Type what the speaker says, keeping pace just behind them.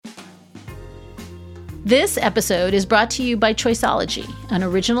This episode is brought to you by Choiceology, an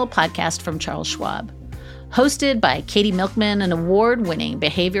original podcast from Charles Schwab. Hosted by Katie Milkman, an award-winning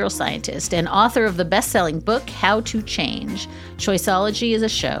behavioral scientist and author of the best-selling book, How to Change, Choiceology is a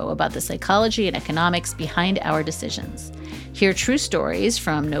show about the psychology and economics behind our decisions. Hear true stories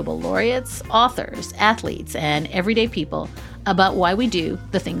from Nobel laureates, authors, athletes, and everyday people about why we do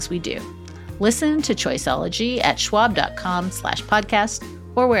the things we do. Listen to Choiceology at schwab.com/podcast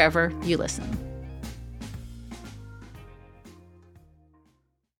or wherever you listen.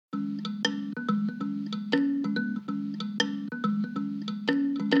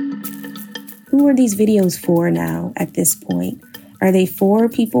 Who are these videos for now at this point? Are they for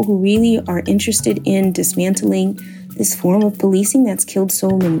people who really are interested in dismantling this form of policing that's killed so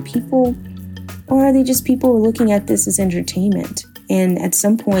many people? Or are they just people who are looking at this as entertainment? And at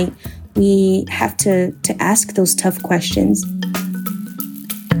some point, we have to ask those tough questions.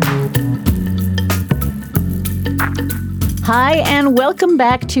 Hi, and welcome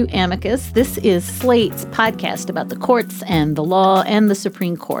back to Amicus. This is Slate's podcast about the courts and the law and the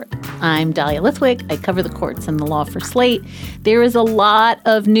Supreme Court. I'm Dahlia Lithwick. I cover the courts and the law for Slate. There is a lot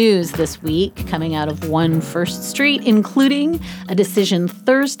of news this week coming out of One First Street, including a decision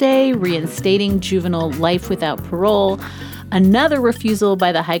Thursday reinstating juvenile life without parole, another refusal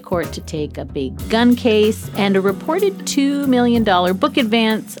by the High Court to take a big gun case, and a reported $2 million book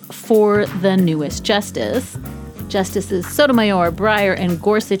advance for the newest justice. Justices Sotomayor, Breyer, and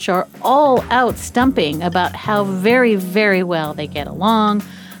Gorsuch are all out stumping about how very, very well they get along.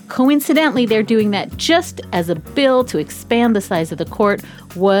 Coincidentally, they're doing that just as a bill to expand the size of the court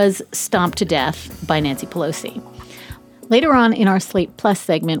was stomped to death by Nancy Pelosi. Later on in our Slate Plus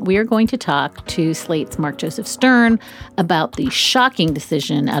segment, we are going to talk to Slate's Mark Joseph Stern about the shocking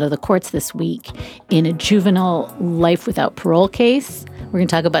decision out of the courts this week in a juvenile life without parole case. We're going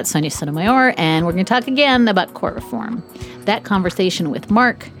to talk about Sonia Sotomayor, and we're going to talk again about court reform. That conversation with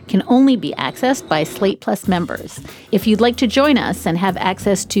Mark can only be accessed by Slate Plus members. If you'd like to join us and have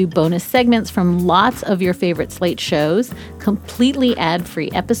access to bonus segments from lots of your favorite Slate shows, completely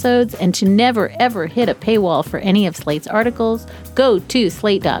ad-free episodes, and to never, ever hit a paywall for any of Slate's articles, go to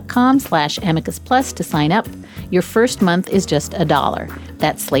slate.com/amicus plus to sign up. Your first month is just $1.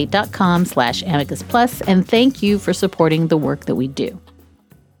 That's slate.com/amicus plus, and thank you for supporting the work that we do.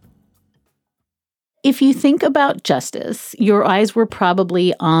 If you think about justice, your eyes were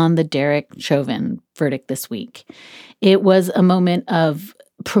probably on the Derek Chauvin verdict this week. It was a moment of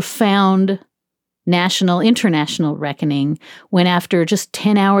profound national, international reckoning when, after just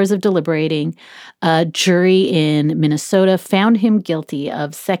 10 hours of deliberating, a jury in Minnesota found him guilty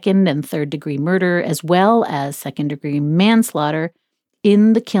of second and third degree murder, as well as second degree manslaughter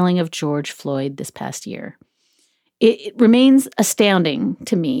in the killing of George Floyd this past year. It remains astounding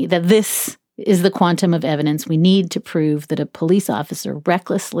to me that this is the quantum of evidence we need to prove that a police officer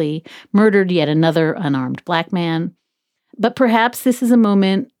recklessly murdered yet another unarmed Black man. But perhaps this is a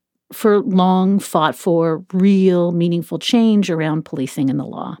moment for long fought for real, meaningful change around policing and the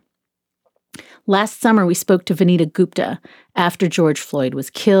law. Last summer, we spoke to Vanita Gupta after George Floyd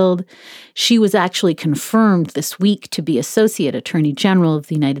was killed. She was actually confirmed this week to be Associate Attorney General of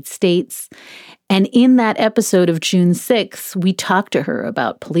the United States. And in that episode of June 6th, we talked to her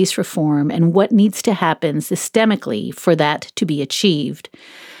about police reform and what needs to happen systemically for that to be achieved.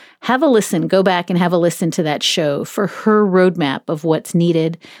 Have a listen. Go back and have a listen to that show for her roadmap of what's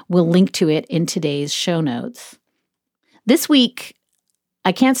needed. We'll link to it in today's show notes. This week,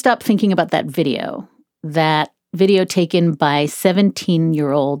 I can't stop thinking about that video taken by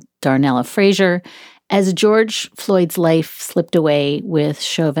 17-year-old Darnella Frazier as George Floyd's life slipped away with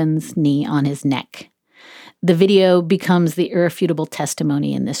Chauvin's knee on his neck. The video becomes the irrefutable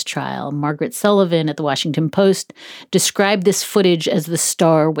testimony in this trial. Margaret Sullivan at the Washington Post described this footage as the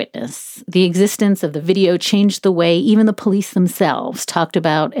star witness. The existence of the video changed the way even the police themselves talked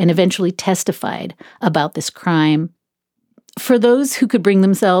about and eventually testified about this crime. For those who could bring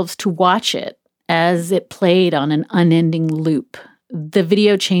themselves to watch it as it played on an unending loop, the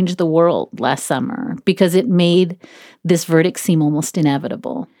video changed the world last summer because it made this verdict seem almost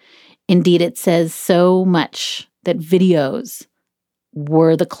inevitable. Indeed, it says so much that videos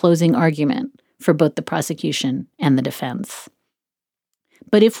were the closing argument for both the prosecution and the defense.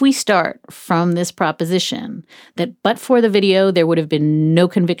 But if we start from this proposition that but for the video, there would have been no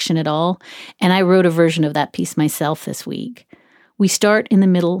conviction at all, and I wrote a version of that piece myself this week, we start in the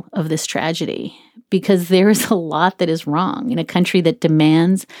middle of this tragedy because there is a lot that is wrong in a country that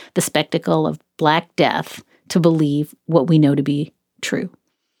demands the spectacle of Black death to believe what we know to be true.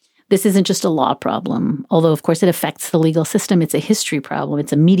 This isn't just a law problem, although, of course, it affects the legal system. It's a history problem.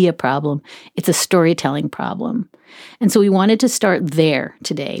 It's a media problem. It's a storytelling problem. And so we wanted to start there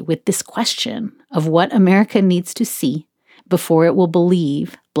today with this question of what America needs to see before it will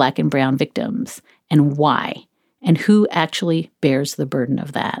believe Black and brown victims, and why, and who actually bears the burden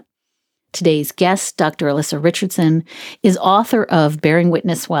of that. Today's guest, Dr. Alyssa Richardson, is author of Bearing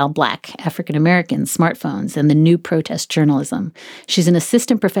Witness While Black, African Americans, Smartphones, and the New Protest Journalism. She's an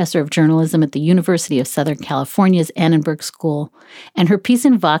assistant professor of journalism at the University of Southern California's Annenberg School, and her piece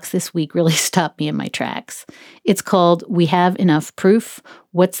in Vox this week really stopped me in my tracks. It's called We Have Enough Proof.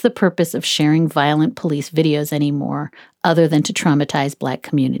 What's the purpose of sharing violent police videos anymore, other than to traumatize Black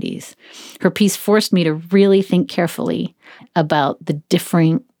communities? Her piece forced me to really think carefully about the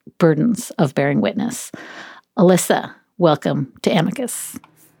differing burdens of bearing witness. Alyssa, welcome to Amicus.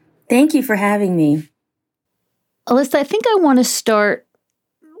 Thank you for having me. Alyssa, I think I want to start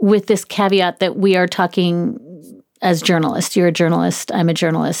with this caveat that we are talking as journalists. You're a journalist. I'm a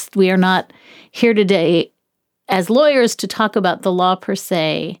journalist. We are not here today as lawyers to talk about the law per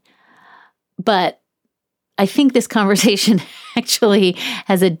se, but I think this conversation actually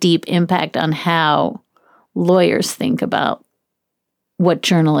has a deep impact on how lawyers think about what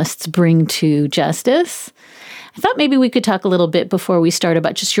journalists bring to justice. I thought maybe we could talk a little bit before we start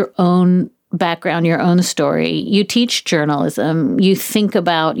about just your own background, your own story. You teach journalism, you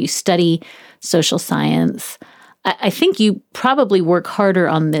study social science. I think you probably work harder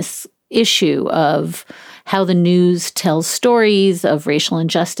on this issue of how the news tells stories of racial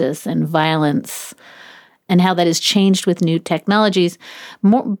injustice and violence, and how that has changed with new technologies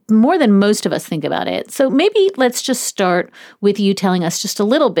more than most of us think about it. So maybe let's just start with you telling us just a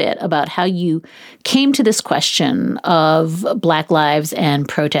little bit about how you came to this question of Black lives and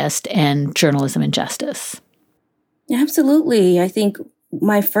protest and journalism and justice. Absolutely. I think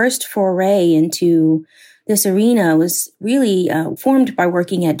my first foray into this arena was really formed by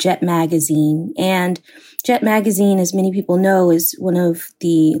working at Jet Magazine. And Jet Magazine, as many people know, is one of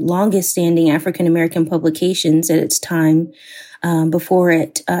the longest standing African-American publications at its time before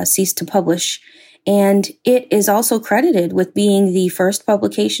it ceased to publish. And it is also credited with being the first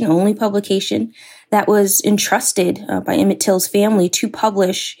publication, only publication, that was entrusted by Emmett Till's family to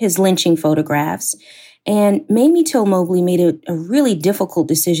publish his lynching photographs. And Mamie Till Mobley made a really difficult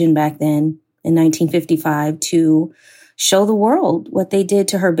decision back then in 1955 to show the world what they did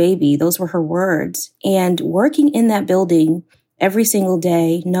to her baby. Those were her words. And working in that building every single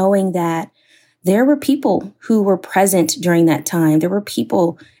day, knowing that there were people who were present during that time. There were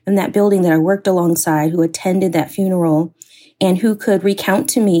people in that building that I worked alongside who attended that funeral and who could recount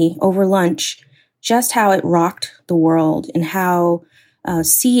to me over lunch just how it rocked the world and how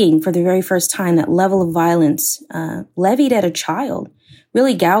seeing for the very first time that level of violence levied at a child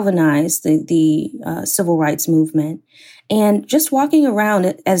really galvanized the civil rights movement. And just walking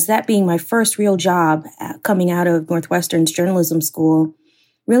around as that being my first real job coming out of Northwestern's journalism school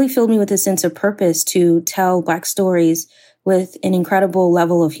really filled me with a sense of purpose to tell Black stories with an incredible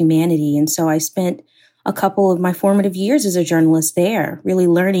level of humanity. And so I spent a couple of my formative years as a journalist there, really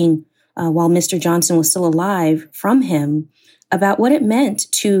learning while Mr. Johnson was still alive from him about what it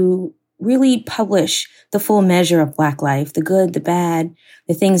meant to really publish the full measure of Black life, the good, the bad,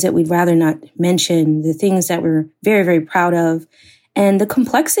 the things that we'd rather not mention, the things that we're very, very proud of, and the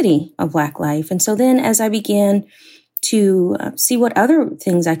complexity of Black life. And so then as I began to see what other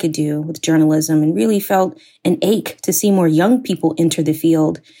things I could do with journalism and really felt an ache to see more young people enter the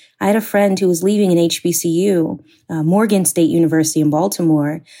field, I had a friend who was leaving an HBCU, Morgan State University in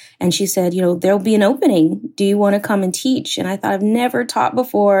Baltimore, and she said, there'll be an opening. Do you want to come and teach? And I thought, I've never taught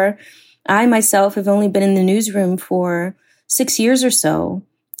before. I myself have only been in the newsroom for 6 years or so.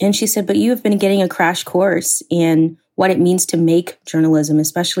 And she said, but you have been getting a crash course in what it means to make journalism,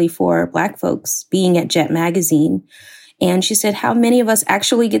 especially for Black folks, being at Jet Magazine. And she said, how many of us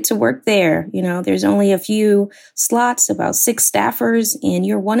actually get to work there? There's only a few slots, about 6 staffers, and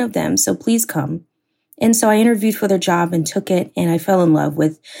you're one of them. So please come. And so I interviewed for the job and took it. And I fell in love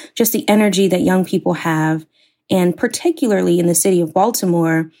with just the energy that young people have. And particularly in the city of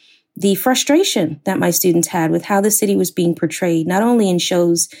Baltimore, the frustration that my students had with how the city was being portrayed, not only in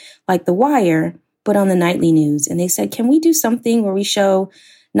shows like The Wire, but on the nightly news. And they said, can we do something where we show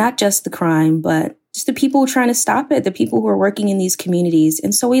not just the crime, but just the people who are trying to stop it, the people who are working in these communities?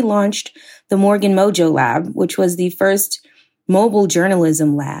 And so we launched the Morgan Mojo Lab, which was the first mobile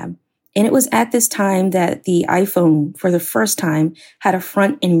journalism lab. And it was at this time that the iPhone, for the first time, had a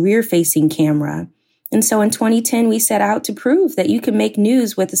front and rear facing camera. And so in 2010, we set out to prove that you can make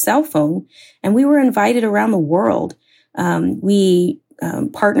news with a cell phone. And we were invited around the world. We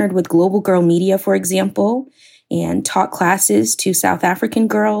partnered with Global Girl Media, for example, and taught classes to South African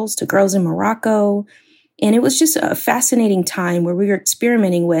girls, to girls in Morocco. And it was just a fascinating time where we were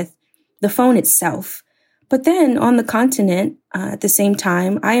experimenting with the phone itself. But then on the continent, at the same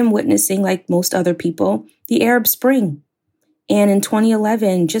time, I am witnessing, like most other people, the Arab Spring. And in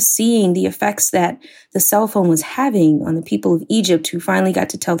 2011, just seeing the effects that the cell phone was having on the people of Egypt who finally got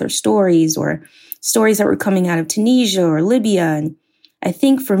to tell their stories, or stories that were coming out of Tunisia or Libya. And I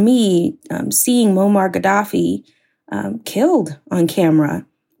think for me, seeing Muammar Gaddafi killed on camera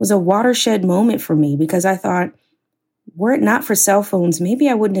was a watershed moment for me, because I thought, were it not for cell phones, maybe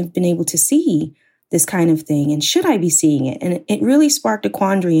I wouldn't have been able to see this kind of thing. And should I be seeing it? And it really sparked a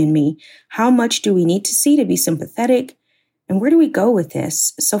quandary in me. How much do we need to see to be sympathetic? And where do we go with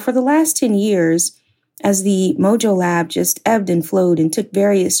this? So for the last 10 years, as the Mojo Lab just ebbed and flowed and took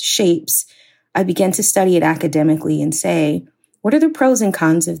various shapes, I began to study it academically and say, what are the pros and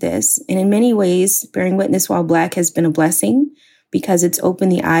cons of this? And in many ways, Bearing Witness While Black has been a blessing, because it's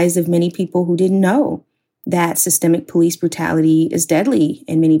opened the eyes of many people who didn't know that systemic police brutality is deadly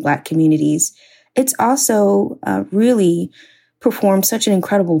in many Black communities. It's also really performed such an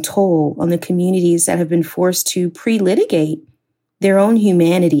incredible toll on the communities that have been forced to pre-litigate their own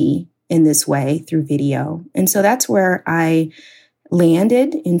humanity in this way through video. And so that's where I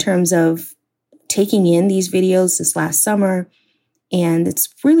landed in terms of taking in these videos this last summer. And it's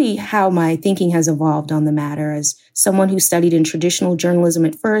really how my thinking has evolved on the matter, as someone who studied in traditional journalism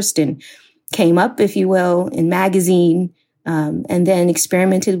at first and came up, if you will, in magazine, and then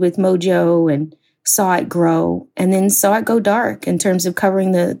experimented with Mojo and saw it grow, and then saw it go dark in terms of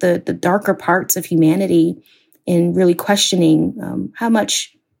covering the darker parts of humanity and really questioning how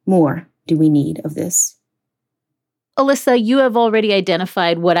much more do we need of this. Alyssa, you have already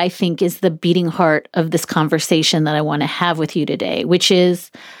identified what I think is the beating heart of this conversation that I want to have with you today, which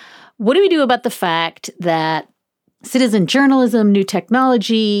is, what do we do about the fact that citizen journalism, new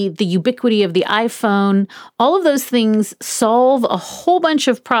technology, the ubiquity of the iPhone, all of those things solve a whole bunch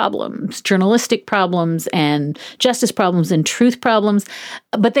of problems, journalistic problems and justice problems and truth problems,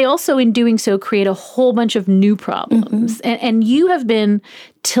 but they also, in doing so, create a whole bunch of new problems. Mm-hmm. And you have been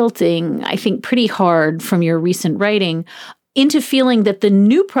tilting, I think, pretty hard from your recent writing into feeling that the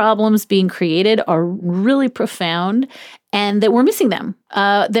new problems being created are really profound and that we're missing them.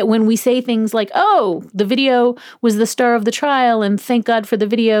 That when we say things like, oh, the video was the star of the trial and thank God for the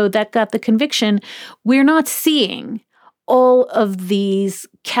video that got the conviction, we're not seeing all of these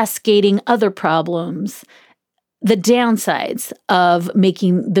cascading other problems, the downsides of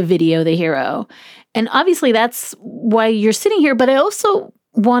making the video the hero. And obviously that's why you're sitting here, but I also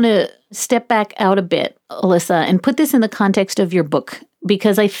want to step back out a bit, Alyssa, and put this in the context of your book,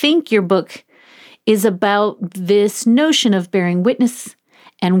 because I think your book is about this notion of bearing witness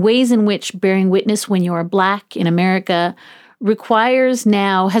and ways in which bearing witness when you're Black in America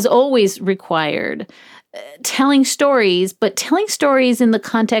has always required telling stories, but telling stories in the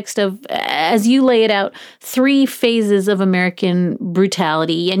context of, as you lay it out, 3 phases of American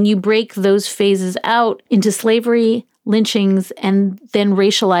brutality, and you break those phases out into slavery, lynchings, and then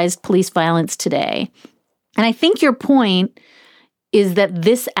racialized police violence today. And I think your point is that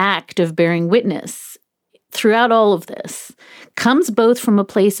this act of bearing witness throughout all of this comes both from a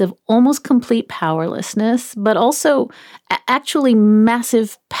place of almost complete powerlessness, but also actually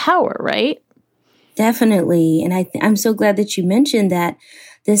massive power, right? Definitely. And I'm so glad that you mentioned that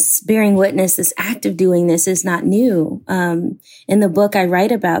this bearing witness, this act of doing this is not new. In the book, I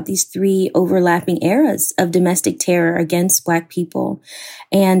write about these 3 overlapping eras of domestic terror against Black people.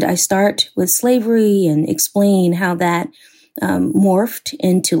 And I start with slavery and explain how that morphed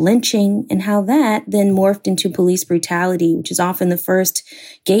into lynching, and how that then morphed into police brutality, which is often the first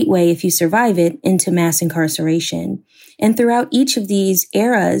gateway, if you survive it, into mass incarceration. And throughout each of these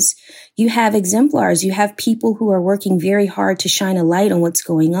eras, you have exemplars. You have people who are working very hard to shine a light on what's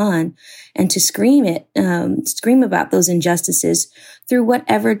going on and to scream about those injustices through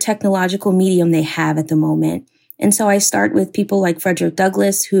whatever technological medium they have at the moment. And so I start with people like Frederick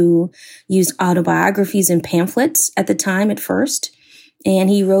Douglass, who used autobiographies and pamphlets at the time at first. And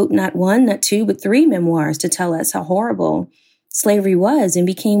he wrote not 1, not 2, but 3 memoirs to tell us how horrible slavery was, and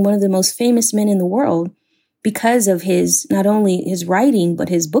became one of the most famous men in the world because of his, not only his writing, but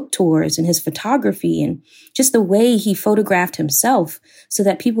his book tours and his photography and just the way he photographed himself so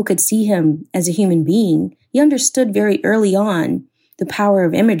that people could see him as a human being. He understood very early on the power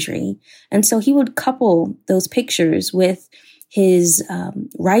of imagery. And so he would couple those pictures with his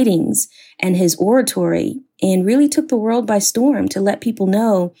writings and his oratory, and really took the world by storm to let people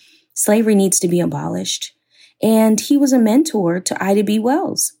know slavery needs to be abolished. And he was a mentor to Ida B.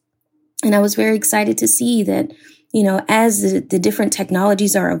 Wells. And I was very excited to see that, as the different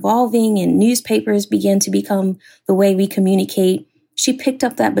technologies are evolving and newspapers begin to become the way we communicate, she picked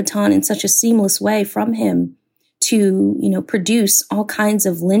up that baton in such a seamless way from him to, produce all kinds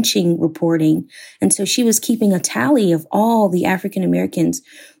of lynching reporting. And so she was keeping a tally of all the African Americans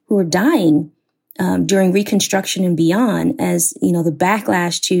who were dying during Reconstruction and beyond, as, the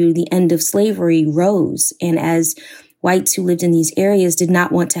backlash to the end of slavery rose, and as whites who lived in these areas did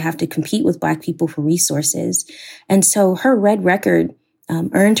not want to have to compete with Black people for resources. And so her Red Record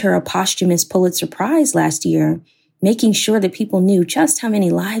earned her a posthumous Pulitzer Prize last year, making sure that people knew just how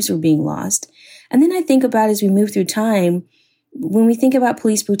many lives were being lost. And then I think about, as we move through time, when we think about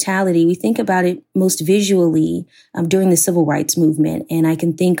police brutality, we think about it most visually during the Civil Rights Movement. And I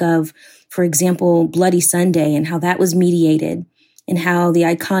can think of, for example, Bloody Sunday and how that was mediated, and how the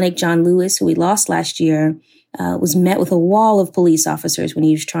iconic John Lewis, who we lost last year, was met with a wall of police officers when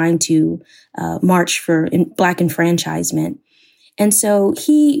he was trying to march for Black enfranchisement. And so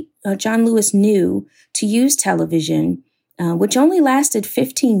John Lewis, knew to use television, which only lasted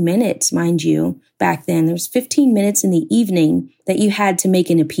 15 minutes, mind you, back then. There was 15 minutes in the evening that you had to make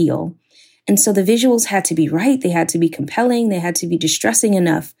an appeal. And so the visuals had to be right. They had to be compelling. They had to be distressing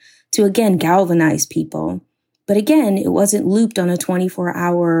enough to, again, galvanize people. But again, it wasn't looped on a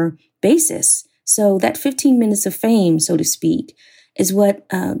 24-hour basis. So that 15 minutes of fame, so to speak, is what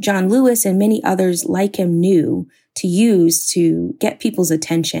John Lewis and many others like him knew to use to get people's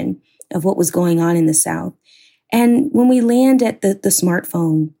attention of what was going on in the South. And when we land at the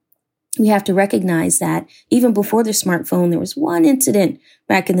smartphone, we have to recognize that even before the smartphone, there was one incident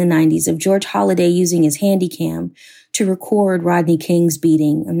back in the 90s of George Holliday using his handycam to record Rodney King's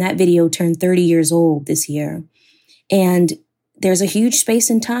beating. And that video turned 30 years old this year. And there's a huge space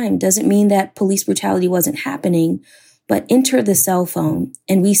in time. Doesn't mean that police brutality wasn't happening, but enter the cell phone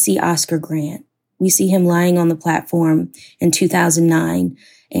and we see Oscar Grant. We see him lying on the platform in 2009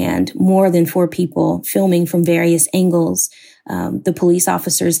 and more than 4 people filming from various angles. The police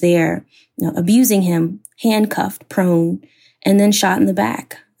officers there, abusing him, handcuffed, prone, and then shot in the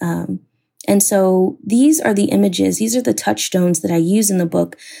back. And so these are the images, these are the touchstones that I use in the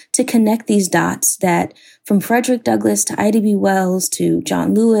book to connect these dots, that from Frederick Douglass to Ida B. Wells to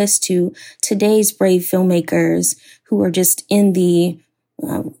John Lewis to today's brave filmmakers who are just in the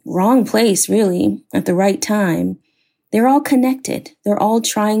wrong place, really, at the right time. They're all connected. They're all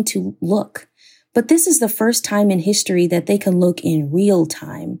trying to look. But this is the first time in history that they can look in real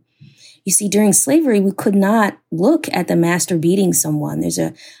time. You see, during slavery, we could not look at the master beating someone. There's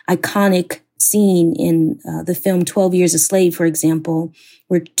an iconic scene in the film 12 Years a Slave, for example,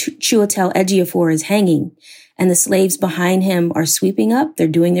 where Chiwetel Ejiofor is hanging and the slaves behind him are sweeping up. They're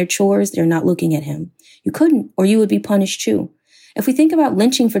doing their chores. They're not looking at him. You couldn't, or you would be punished too. If we think about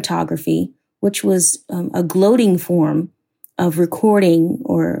lynching photography, which was a gloating form of recording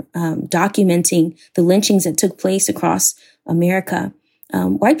or documenting the lynchings that took place across America,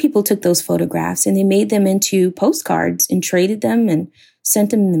 white people took those photographs and they made them into postcards and traded them and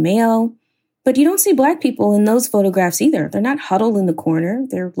sent them in the mail. But you don't see Black people in those photographs either. They're not huddled in the corner.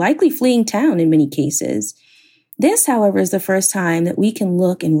 They're likely fleeing town in many cases. This, however, is the first time that we can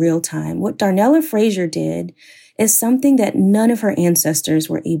look in real time. What Darnella Frazier did is something that none of her ancestors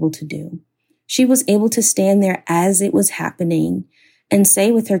were able to do. She was able to stand there as it was happening and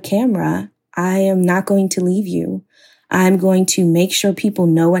say with her camera, I am not going to leave you. I'm going to make sure people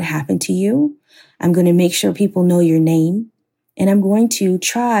know what happened to you. I'm going to make sure people know your name. And I'm going to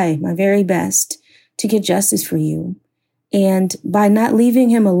try my very best to get justice for you. And by not leaving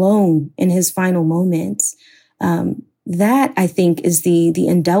him alone in his final moments, that I think is the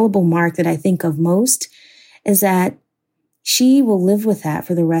indelible mark that I think of most, is that she will live with that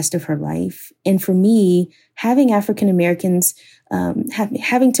for the rest of her life. And for me, having African Americans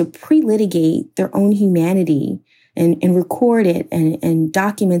having to pre-litigate their own humanity and record it and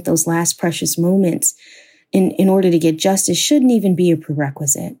document those last precious moments in order to get justice shouldn't even be a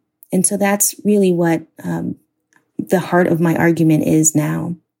prerequisite. And so that's really what the heart of my argument is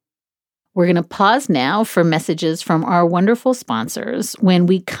now. We're going to pause now for messages from our wonderful sponsors. When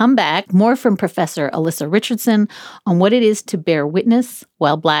we come back, more from Professor Alyssa Richardson on what it is to bear witness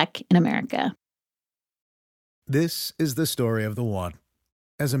while Black in America. This is the story of the one.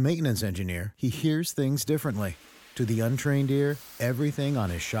 As a maintenance engineer, he hears things differently. To the untrained ear, everything on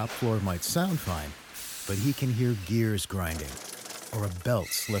his shop floor might sound fine, but he can hear gears grinding or a belt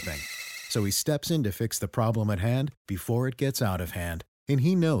slipping. So he steps in to fix the problem at hand before it gets out of hand. And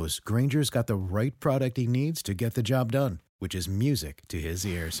he knows Grainger's got the right product he needs to get the job done, which is music to his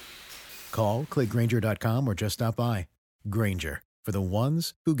ears. Call, click Grainger.com, or just stop by. Grainger, for the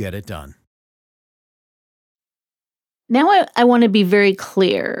ones who get it done. Now I want to be very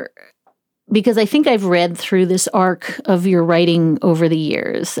clear, because I think I've read through this arc of your writing over the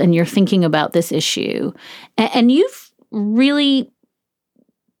years, and you're thinking about this issue, and you've really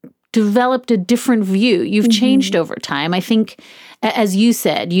developed a different view. You've changed over time. I think, as you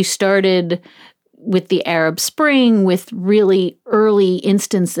said, you started with the Arab Spring, with really early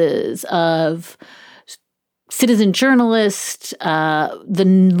instances of citizen journalists,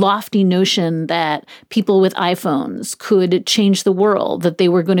 the lofty notion that people with iPhones could change the world, that they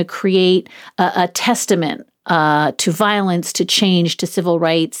were going to create a testament to violence, to change, to civil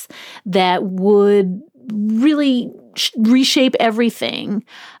rights that would really reshape everything.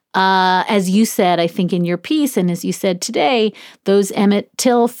 As you said, I think in your piece, and as you said today, those Emmett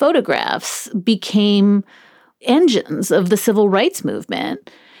Till photographs became engines of the civil rights movement.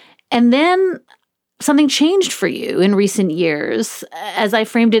 And then something changed for you in recent years. As I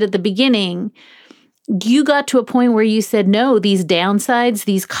framed it at the beginning, you got to a point where you said, no, these downsides,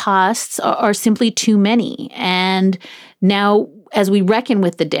 these costs are simply too many. And now, as we reckon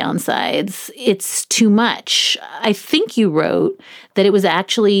with the downsides, it's too much. I think you wrote that it was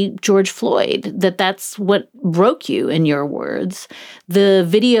actually George Floyd, that's what broke you, in your words. The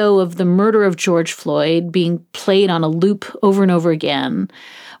video of the murder of George Floyd being played on a loop over and over again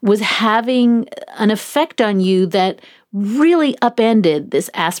was having an effect on you that really upended this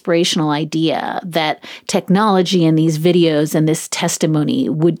aspirational idea that technology and these videos and this testimony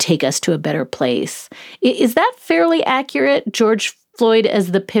would take us to a better place. Is that fairly accurate, George Floyd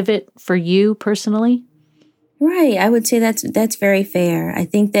as the pivot for you personally? Right. I would say that's very fair. I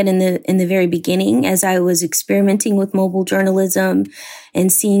think that in the very beginning, as I was experimenting with mobile journalism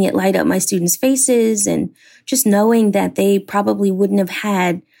and seeing it light up my students' faces and just knowing that they probably wouldn't have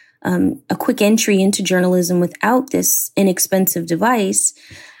had a quick entry into journalism without this inexpensive device,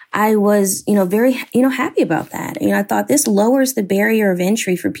 I was, very, happy about that. I thought this lowers the barrier of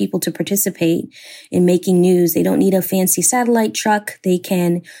entry for people to participate in making news. They don't need a fancy satellite truck. They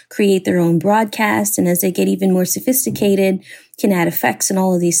can create their own broadcast. And as they get even more sophisticated, can add effects and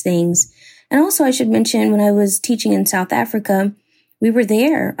all of these things. And also I should mention, when I was teaching in South Africa, we were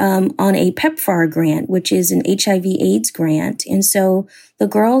there on a PEPFAR grant, which is an HIV/AIDS grant. And so the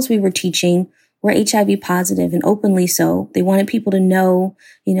girls we were teaching were HIV positive, and openly so. They wanted people to know,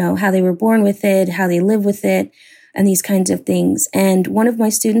 how they were born with it, how they live with it, and these kinds of things. And one of my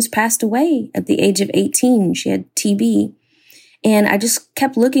students passed away at the age of 18. She had TB. And I just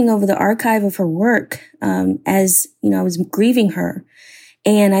kept looking over the archive of her work as, I was grieving her.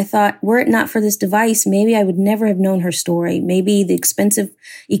 And I thought, were it not for this device, maybe I would never have known her story. Maybe the expensive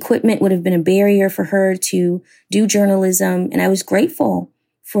equipment would have been a barrier for her to do journalism. And I was grateful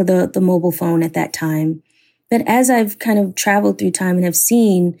for the mobile phone at that time. But as I've kind of traveled through time and have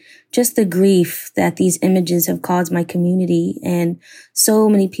seen just the grief that these images have caused my community, and so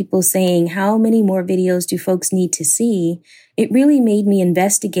many people saying, how many more videos do folks need to see? It really made me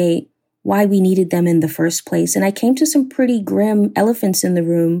investigate why we needed them in the first place. And I came to some pretty grim elephants in the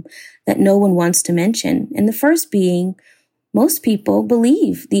room that no one wants to mention. And the first being, most people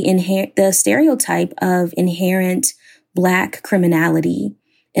believe the stereotype of inherent Black criminality.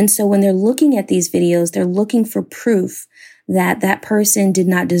 And so when they're looking at these videos, they're looking for proof that that person did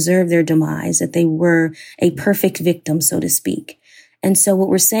not deserve their demise, that they were a perfect victim, so to speak. And so what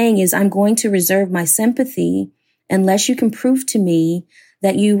we're saying is, I'm going to reserve my sympathy unless you can prove to me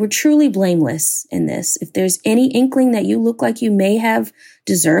that you were truly blameless in this. If there's any inkling that you look like you may have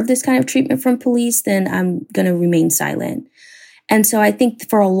deserved this kind of treatment from police, then I'm going to remain silent. And so I think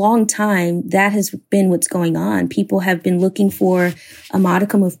for a long time, that has been what's going on. People have been looking for a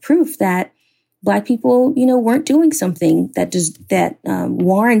modicum of proof that Black people, weren't doing something that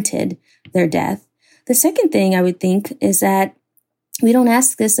warranted their death. The second thing I would think is that we don't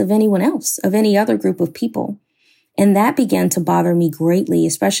ask this of anyone else, of any other group of people. And that began to bother me greatly,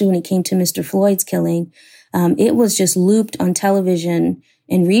 especially when it came to Mr. Floyd's killing. It was just looped on television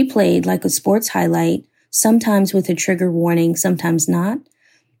and replayed like a sports highlight, sometimes with a trigger warning, sometimes not.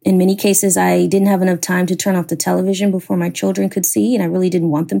 In many cases, I didn't have enough time to turn off the television before my children could see, and I really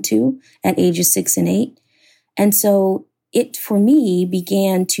didn't want them to at ages 6 and 8. And so it, for me,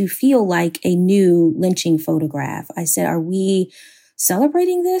 began to feel like a new lynching photograph. I said, are we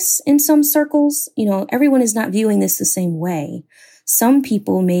celebrating this in some circles? Everyone is not viewing this the same way. Some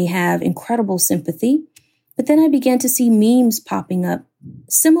people may have incredible sympathy, but then I began to see memes popping up,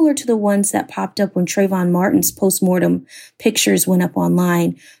 similar to the ones that popped up when Trayvon Martin's postmortem pictures went up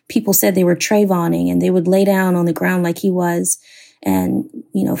online. People said they were Trayvoning, and they would lay down on the ground like he was. and,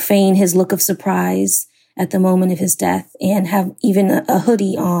 feign his look of surprise at the moment of his death and have even a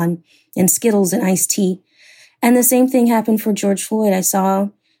hoodie on and Skittles and iced tea. And the same thing happened for George Floyd. I saw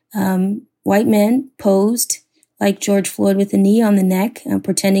white men posed like George Floyd with a knee on the neck,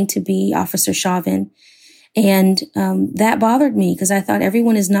 pretending to be Officer Chauvin. And that bothered me because I thought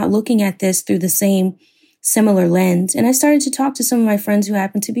everyone is not looking at this through the same similar lens. And I started to talk to some of my friends who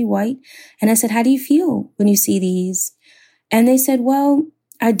happen to be white. And I said, how do you feel when you see these? And they said, well,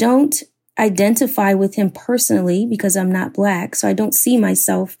 I don't identify with him personally because I'm not Black. So I don't see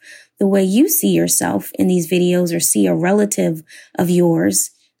myself the way you see yourself in these videos or see a relative of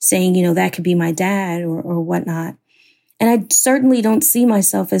yours saying, that could be my dad or whatnot. And I certainly don't see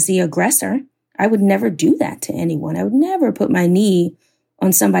myself as the aggressor. I would never do that to anyone. I would never put my knee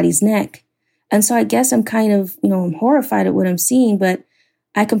on somebody's neck. And so I guess I'm kind of, I'm horrified at what I'm seeing, but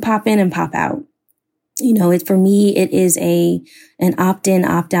I can pop in and pop out. For me, it is an opt-in,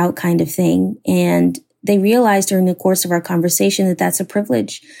 opt-out kind of thing. And they realized during the course of our conversation that that's a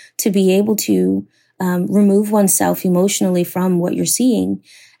privilege to be able to remove oneself emotionally from what you're seeing.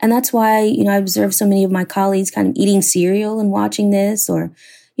 And that's why, I observe so many of my colleagues kind of eating cereal and watching this or,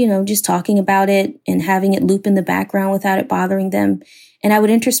 just talking about it and having it loop in the background without it bothering them. And I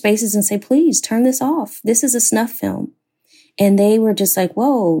would enter spaces and say, please turn this off. This is a snuff film. And they were just like,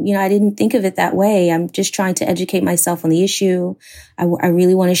 whoa, I didn't think of it that way. I'm just trying to educate myself on the issue. I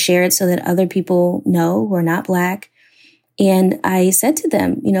really want to share it so that other people know who are not Black. And I said to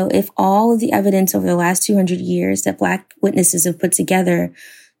them, if all of the evidence over the last 200 years that Black witnesses have put together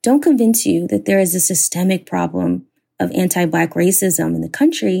don't convince you that there is a systemic problem of anti-Black racism in the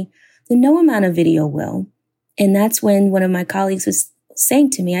country, then no amount of video will. And that's when one of my colleagues was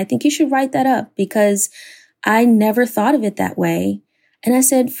saying to me, I think you should write that up because I never thought of it that way. And I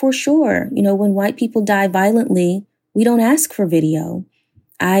said, for sure, when white people die violently, we don't ask for video.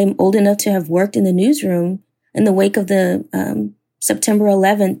 I'm old enough to have worked in the newsroom in the wake of the September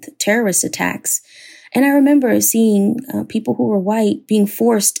 11th terrorist attacks. And I remember seeing people who were white being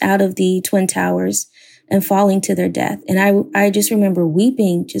forced out of the Twin Towers and falling to their death. And I just remember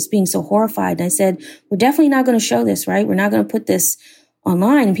weeping, just being so horrified. And I said, we're definitely not going to show this, right? We're not going to put this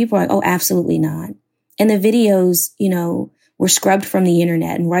online. And people are like, oh, absolutely not. And the videos, were scrubbed from the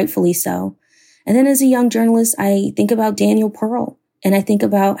internet, and rightfully so. And then as a young journalist, I think about Daniel Pearl, and I think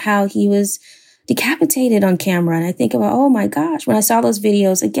about how he was decapitated on camera. And I think about, oh my gosh, when I saw those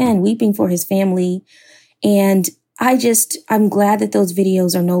videos, again, weeping for his family. And I'm glad that those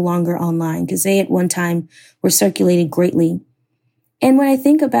videos are no longer online because they at one time were circulated greatly. And when I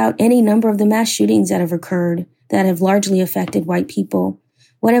think about any number of the mass shootings that have occurred that have largely affected white people,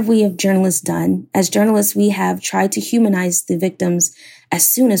 what have we as journalists done? As journalists, we have tried to humanize the victims as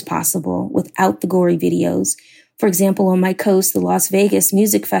soon as possible without the gory videos. For example, on my coast, the Las Vegas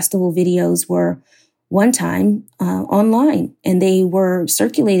Music Festival videos were one time online and they were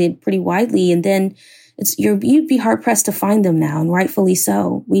circulated pretty widely. And then you'd be hard pressed to find them now, and rightfully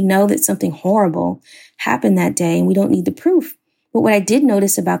so. We know that something horrible happened that day and we don't need the proof. But what I did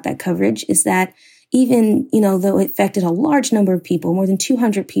notice about that coverage is that even, though it affected a large number of people, more than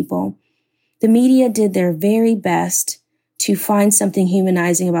 200 people, the media did their very best to find something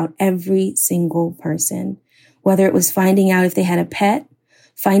humanizing about every single person, whether it was finding out if they had a pet,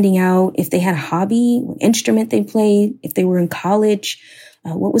 finding out if they had a hobby, what instrument they played, if they were in college,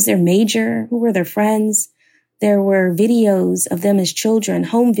 what was their major, who were their friends. There were videos of them as children,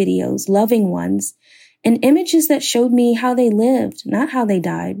 home videos, loving ones, and images that showed me how they lived, not how they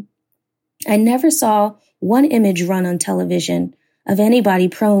died. I never saw one image run on television of anybody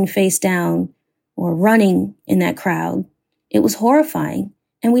prone face down or running in that crowd. It was horrifying,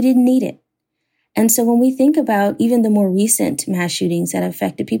 and we didn't need it. And so when we think about even the more recent mass shootings that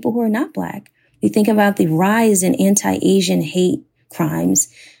affected people who are not Black, we think about the rise in anti-Asian hate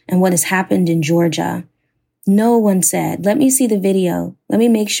crimes and what has happened in Georgia. No one said, let me see the video. Let me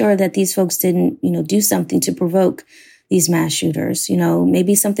make sure that these folks didn't, do something to provoke these mass shooters.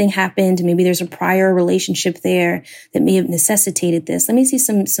 Maybe something happened. Maybe there's a prior relationship there that may have necessitated this. Let me see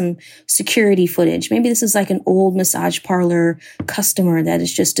some security footage. Maybe this is like an old massage parlor customer that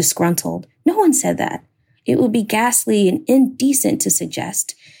is just disgruntled. No one said that. It would be ghastly and indecent to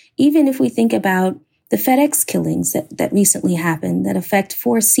suggest, even if we think about the FedEx killings that recently happened that affect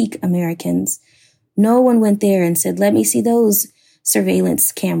 4 Sikh Americans. No one went there and said, let me see those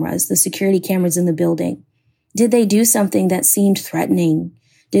surveillance cameras, the security cameras in the building. Did they do something that seemed threatening?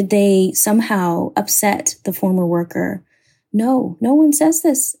 Did they somehow upset the former worker? No one says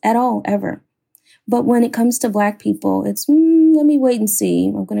this at all, ever. But when it comes to Black people, it's, let me wait and see.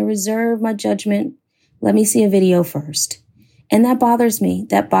 I'm going to reserve my judgment. Let me see a video first. And that bothers me.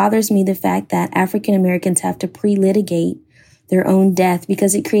 That bothers me, the fact that African Americans have to pre-litigate their own death,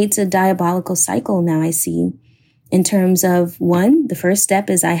 because it creates a diabolical cycle now, I see, in terms of, one, the first step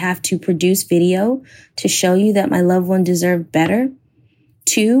is I have to produce video to show you that my loved one deserved better.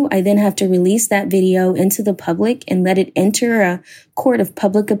 Two, I then have to release that video into the public and let it enter a court of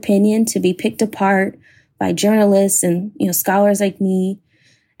public opinion to be picked apart by journalists and, scholars like me.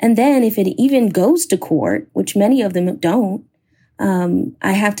 And then if it even goes to court, which many of them don't,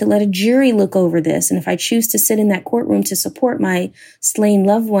 I have to let a jury look over this. And if I choose to sit in that courtroom to support my slain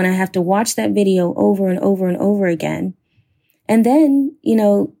loved one, I have to watch that video over and over and over again. And then,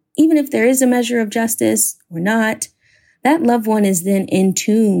 even if there is a measure of justice or not, that loved one is then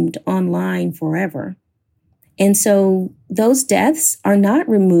entombed online forever. And so those deaths are not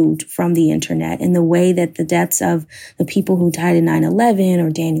removed from the internet in the way that the deaths of the people who died in 9/11 or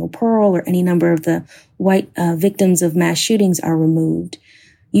Daniel Pearl or any number of the white victims of mass shootings are removed.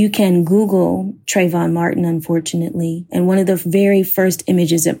 You can Google Trayvon Martin, unfortunately, and one of the very first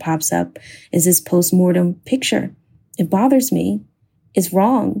images that pops up is this postmortem picture. It bothers me. It's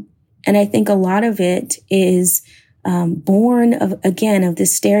wrong. And I think a lot of it is born of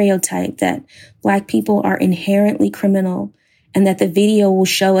this stereotype that Black people are inherently criminal and that the video will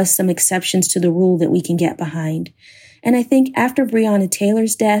show us some exceptions to the rule that we can get behind. And I think after Breonna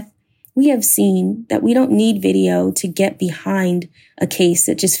Taylor's death, we have seen that we don't need video to get behind a case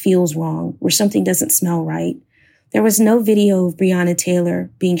that just feels wrong, where something doesn't smell right. There was no video of Breonna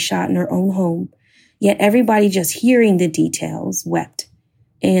Taylor being shot in her own home, yet everybody just hearing the details wept.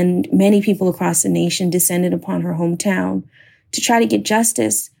 And many people across the nation descended upon her hometown to try to get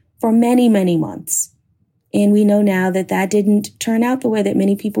justice for many, many months. And we know now that that didn't turn out the way that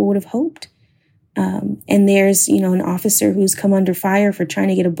many people would have hoped. And there's, an officer who's come under fire for trying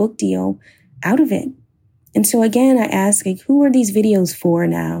to get a book deal out of it. And so again, I ask, who are these videos for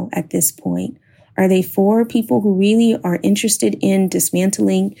now at this point? Are they for people who really are interested in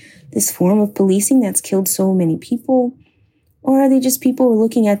dismantling this form of policing that's killed so many people? Or are they just people who are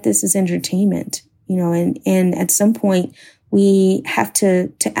looking at this as entertainment? And at some point we have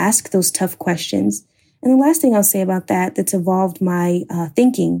to ask those tough questions. And the last thing I'll say about that's evolved my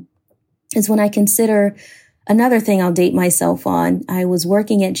thinking is when I consider another thing I'll date myself on. I was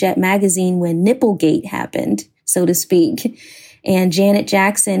working at Jet Magazine when Nipplegate happened, so to speak. And Janet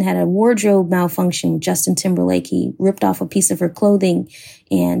Jackson had a wardrobe malfunction with Justin Timberlake. He ripped off a piece of her clothing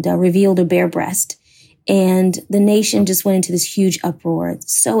and revealed a bare breast. And the nation just went into this huge uproar.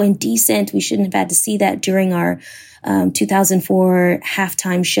 It's so indecent. We shouldn't have had to see that during our 2004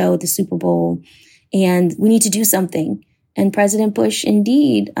 halftime show at the Super Bowl. And we need to do something. And President Bush,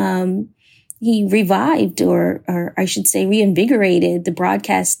 indeed, he revived, or I should say reinvigorated, the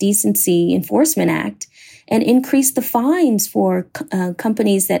Broadcast Decency Enforcement Act and increased the fines for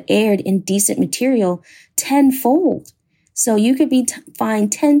companies that aired indecent material tenfold. So you could be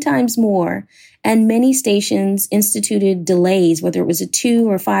fined 10 times more. And many stations instituted delays, whether it was a 2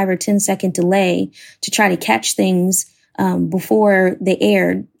 or 5 or 10-second delay to try to catch things before they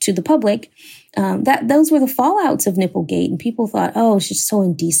aired to the public. Those were the fallouts of Nipplegate. And people thought, oh, it's just so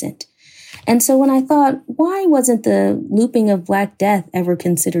indecent. And so when I thought, why wasn't the looping of Black Death ever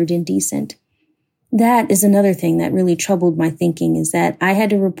considered indecent? That is another thing that really troubled my thinking, is that I had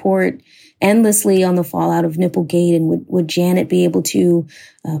to report endlessly on the fallout of Nipplegate, and would Janet be able to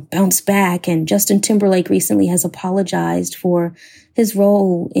bounce back? And Justin Timberlake recently has apologized for his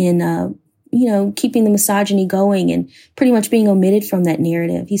role in, keeping the misogyny going and pretty much being omitted from that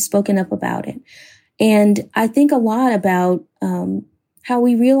narrative. He's spoken up about it. And I think a lot about how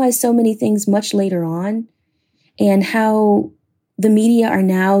we realize so many things much later on, and how the media are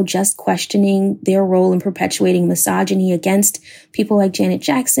now just questioning their role in perpetuating misogyny against people like Janet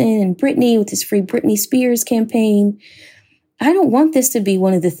Jackson and Britney with his Free Britney Spears campaign. I don't want this to be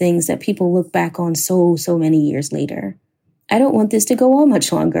one of the things that people look back on so many years later. I don't want this to go on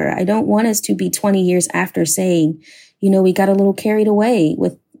much longer. I don't want us to be 20 years after saying, we got a little carried away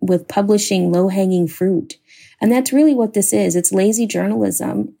with publishing low-hanging fruit. And that's really what this is. It's lazy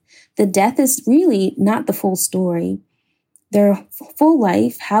journalism. The death is really not the full story. Their full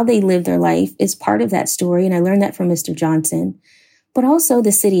life, how they live their life, is part of that story. And I learned that from Mr. Johnson. But also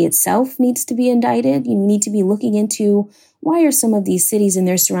the city itself needs to be indicted. You need to be looking into, why are some of these cities and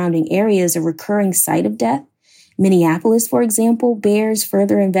their surrounding areas a recurring site of death? Minneapolis, for example, bears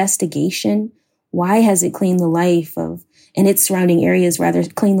further investigation. Why has it claimed the life of, and its surrounding areas rather,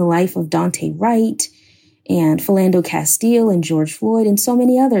 claimed the life of Daunte Wright and Philando Castile and George Floyd and so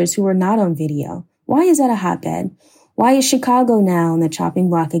many others who are not on video? Why is that a hotbed? Why is Chicago now on the chopping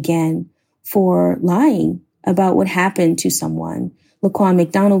block again for lying about what happened to someone. Laquan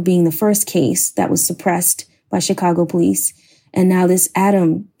McDonald being the first case that was suppressed by Chicago police. And now this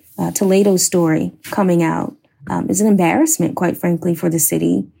Adam Toledo story coming out is an embarrassment, quite frankly, for the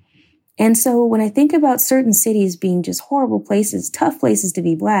city. And so when I think about certain cities being just horrible places, tough places to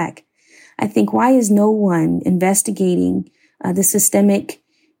be Black, I think, why is no one investigating the systemic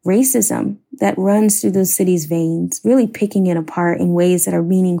racism that runs through those cities' veins, really picking it apart in ways that are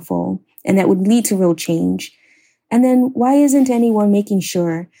meaningful and that would lead to real change? And then why isn't anyone making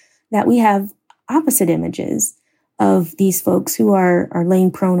sure that we have opposite images of these folks who are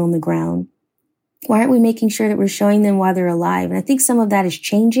laying prone on the ground? Why aren't we making sure that we're showing them while they're alive? And I think some of that is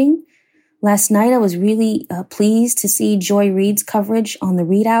changing. Last night, I was really pleased to see Joy Reid's coverage on the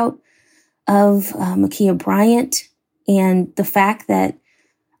readout of Ma'Khia Bryant, and the fact that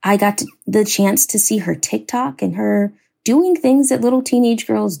I got the chance to see her TikTok and her doing things that little teenage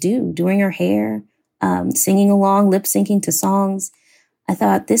girls do, doing her hair, singing along, lip syncing to songs. I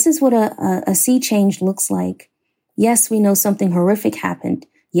thought, this is what a sea change looks like. Yes, we know something horrific happened.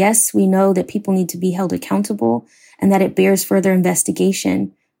 Yes, we know that people need to be held accountable and that it bears further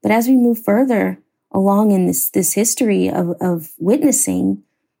investigation. But as we move further along in this history of witnessing,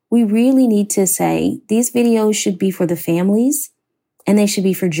 we really need to say these videos should be for the families and they should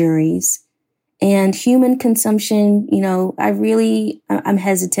be for juries. And human consumption, I'm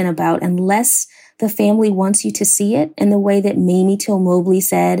hesitant about, unless the family wants you to see it in the way that Mamie Till Mobley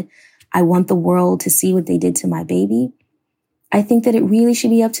said, I want the world to see what they did to my baby. I think that it really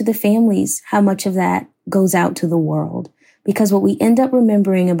should be up to the families how much of that goes out to the world. Because what we end up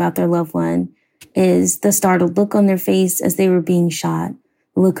remembering about their loved one is the startled look on their face as they were being shot,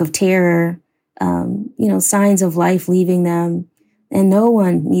 the look of terror, signs of life leaving them. And no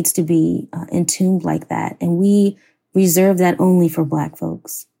one needs to be entombed like that. And we reserve that only for Black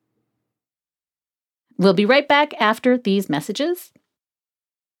folks. We'll be right back after these messages.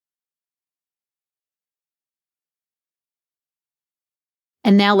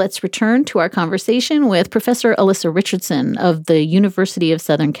 And now let's return to our conversation with Professor Alyssa Richardson of the University of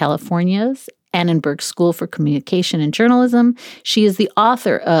Southern California's Annenberg School for Communication and Journalism. She is the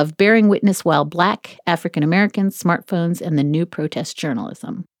author of Bearing Witness While Black, African Americans, Smartphones, and the New Protest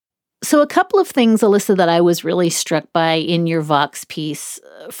Journalism. So a couple of things, Alyssa, that I was really struck by in your Vox piece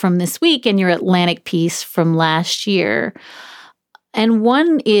from this week and your Atlantic piece from last year. And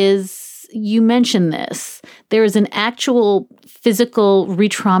one is, you mentioned this, there is an actual physical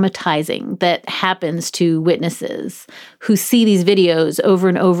re-traumatizing that happens to witnesses who see these videos over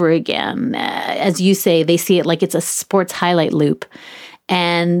and over again. As you say, they see it like it's a sports highlight loop.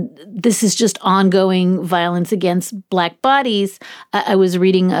 And this is just ongoing violence against Black bodies. I was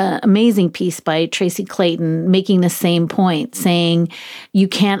reading an amazing piece by Tracy Clayton making the same point, saying you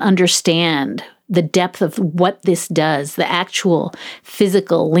can't understand the depth of what this does, the actual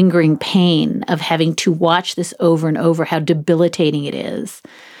physical lingering pain of having to watch this over and over, how debilitating it is.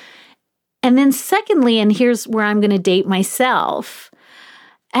 And then secondly, and here's where I'm going to date myself,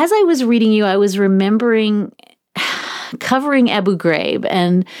 as I was reading you, I was remembering covering Abu Ghraib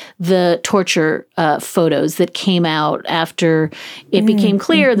and the torture photos that came out after it became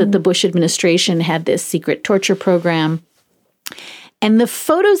clear that the Bush administration had this secret torture program. And the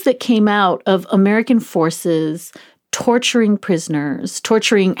photos that came out of American forces torturing prisoners,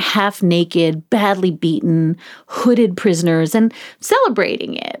 torturing half-naked, badly beaten, hooded prisoners, and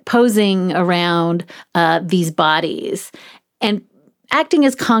celebrating it, posing around these bodies and acting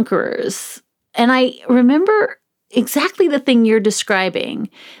as conquerors. And I remember exactly the thing you're describing,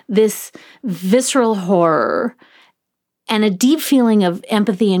 this visceral horror and a deep feeling of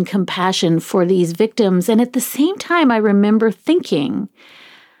empathy and compassion for these victims. And at the same time, I remember thinking,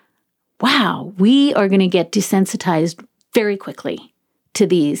 wow, we are going to get desensitized very quickly to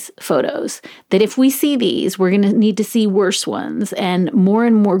these photos. That if we see these, we're going to need to see worse ones and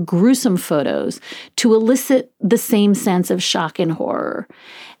more gruesome photos to elicit the same sense of shock and horror.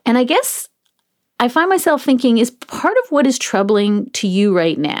 And I guess I find myself thinking, is part of what is troubling to you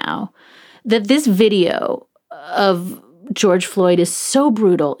right now that this video of George Floyd is so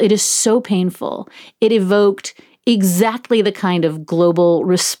brutal, it is so painful, it evoked exactly the kind of global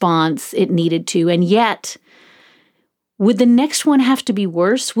response it needed to, and yet, would the next one have to be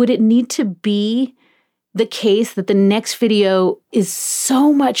worse? Would it need to be the case that the next video is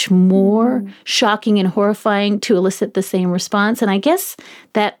so much more shocking and horrifying to elicit the same response? And I guess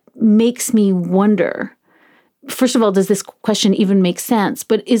that makes me wonder, first of all, does this question even make sense?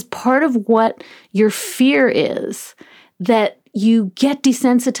 But is part of what your fear is that you get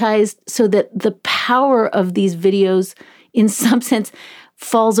desensitized so that the power of these videos, in some sense,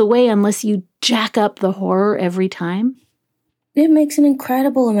 falls away unless you jack up the horror every time? It makes an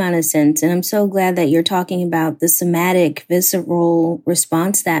incredible amount of sense. And I'm so glad that you're talking about the somatic, visceral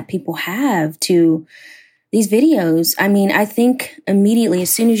response that people have to these videos. I mean, I think immediately, as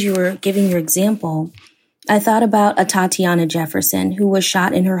soon as you were giving your example, I thought about a Tatiana Jefferson who was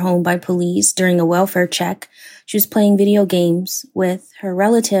shot in her home by police during a welfare check. She was playing video games with her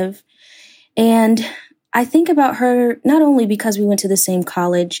relative. And I think about her not only because we went to the same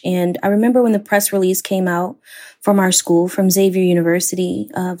college, and I remember when the press release came out from our school, from Xavier University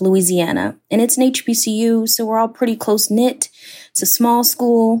of Louisiana, and it's an HBCU, so we're all pretty close-knit. It's a small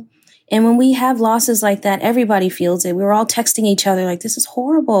school. And when we have losses like that, everybody feels it. We were all texting each other like, this is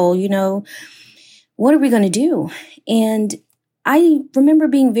horrible, what are we going to do? And I remember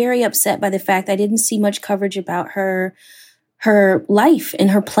being very upset by the fact I didn't see much coverage about her life and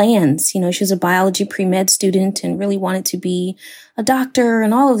her plans. She was a biology pre-med student and really wanted to be a doctor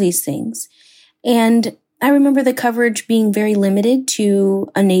and all of these things. And I remember the coverage being very limited to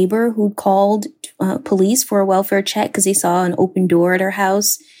a neighbor who called police for a welfare check because they saw an open door at her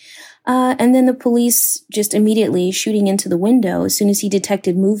house. And then the police just immediately shooting into the window as soon as he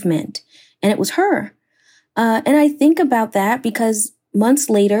detected movement. And it was her. And I think about that because months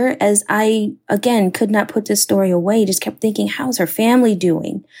later, as I, again, could not put this story away, just kept thinking, how's her family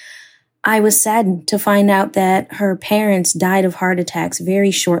doing? I was saddened to find out that her parents died of heart attacks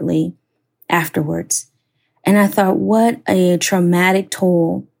very shortly afterwards. And I thought, what a traumatic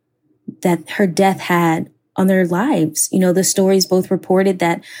toll that her death had on their lives. The stories both reported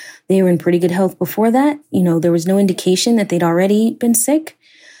that they were in pretty good health before that. There was no indication that they'd already been sick.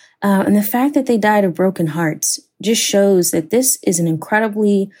 And the fact that they died of broken hearts just shows that this is an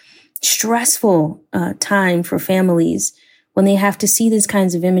incredibly stressful time for families when they have to see these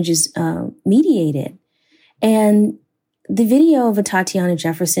kinds of images mediated. And the video of a Tatiana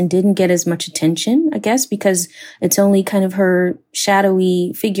Jefferson didn't get as much attention, I guess, because it's only kind of her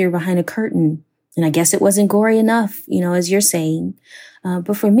shadowy figure behind a curtain. And I guess it wasn't gory enough, as you're saying.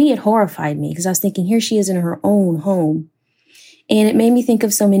 But for me, it horrified me because I was thinking, here she is in her own home. And it made me think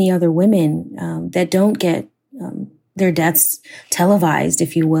of so many other women that don't get their deaths televised,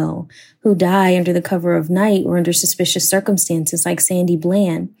 if you will, who die under the cover of night or under suspicious circumstances like Sandy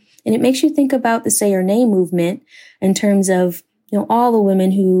Bland. And it makes you think about the Say Her Name movement in terms of, all the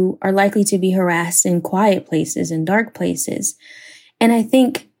women who are likely to be harassed in quiet places and dark places. And I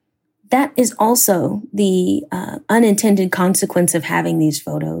think that is also the unintended consequence of having these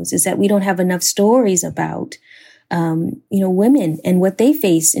photos, is that we don't have enough stories about women and what they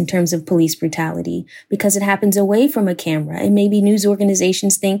face in terms of police brutality because it happens away from a camera. And maybe news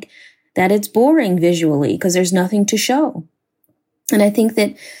organizations think that it's boring visually because there's nothing to show. And I think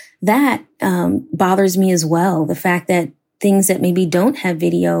that bothers me as well. The fact that things that maybe don't have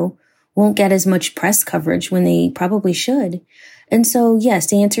video won't get as much press coverage when they probably should. And so, yes,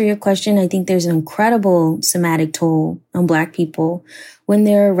 to answer your question, I think there's an incredible somatic toll on Black people when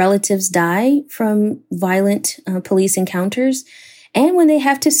their relatives die from violent police encounters and when they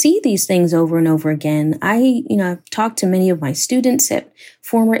have to see these things over and over again. I've talked to many of my students at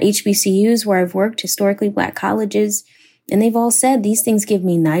former HBCUs where I've worked, historically Black colleges, and they've all said these things give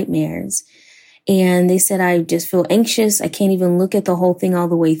me nightmares. And they said, I just feel anxious. I can't even look at the whole thing all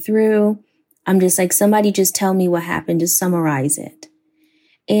the way through. I'm just like, somebody just tell me what happened, just summarize it.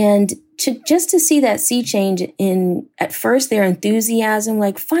 And to see that sea change in, at first, their enthusiasm,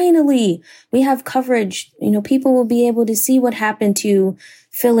 like, finally, we have coverage, people will be able to see what happened to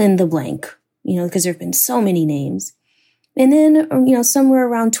fill in the blank, because there have been so many names. And then, somewhere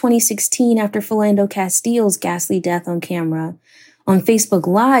around 2016, after Philando Castile's ghastly death on camera, on Facebook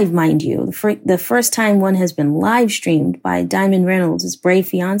Live, mind you, the first time one has been live streamed by Diamond Reynolds, his brave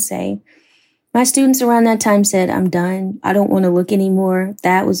fiance. My students around that time said, I'm done. I don't want to look anymore.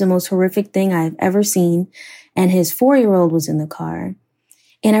 That was the most horrific thing I've ever seen. And his 4-year-old was in the car.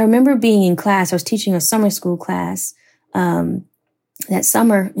 And I remember being in class. I was teaching a summer school class that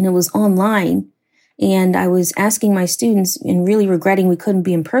summer, and it was online. And I was asking my students, and really regretting we couldn't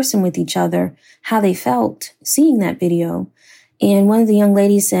be in person with each other, how they felt seeing that video. And one of the young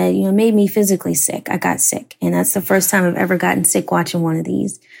ladies said, it made me physically sick. I got sick. And that's the first time I've ever gotten sick watching one of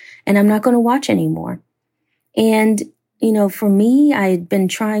these. And I'm not going to watch anymore. And, for me, I had been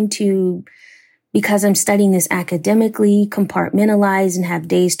trying to, because I'm studying this academically, compartmentalize and have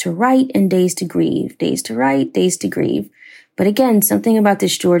days to write and days to grieve, days to write, days to grieve. But again, something about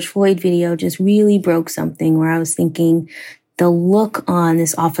this George Floyd video just really broke something where I was thinking the look on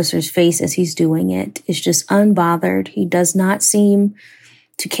this officer's face as he's doing it is just unbothered. He does not seem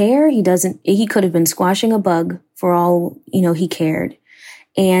to care. He could have been squashing a bug for all, he cared.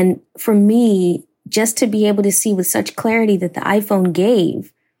 And for me, just to be able to see with such clarity that the iPhone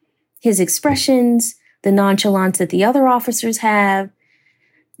gave, his expressions, the nonchalance that the other officers have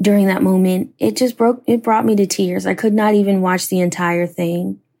during that moment, it brought me to tears. I could not even watch the entire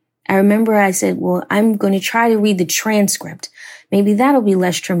thing. I remember I said, well, I'm going to try to read the transcript. Maybe that'll be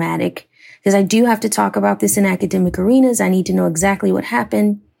less traumatic, because I do have to talk about this in academic arenas. I need to know exactly what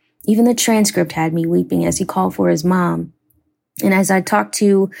happened. Even the transcript had me weeping as he called for his mom. And as I talked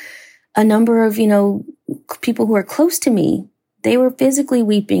to a number of, people who are close to me, they were physically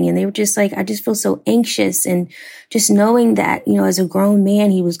weeping, and they were just like, I just feel so anxious. And just knowing that, as a grown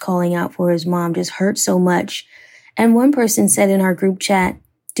man, he was calling out for his mom just hurt so much. And one person said in our group chat,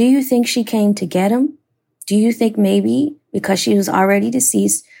 do you think she came to get him? Do you think maybe because she was already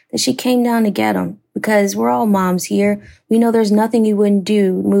deceased that she came down to get him? Because we're all moms here. We know there's nothing you wouldn't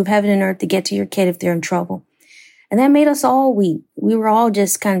do, move heaven and earth to get to your kid if they're in trouble. And that made us all weep. We were all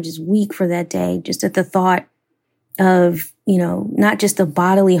just kind of just weak for that day, just at the thought of, not just the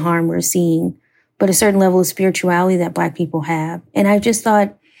bodily harm we're seeing, but a certain level of spirituality that Black people have. And I just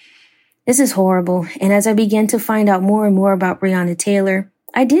thought, this is horrible. And as I began to find out more and more about Breonna Taylor,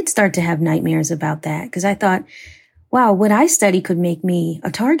 I did start to have nightmares about that, because I thought, wow, what I study could make me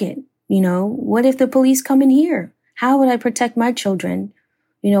a target. What if the police come in here? How would I protect my children?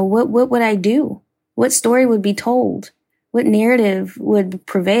 What would I do? What story would be told? What narrative would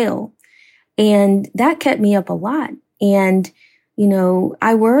prevail? And that kept me up a lot. And,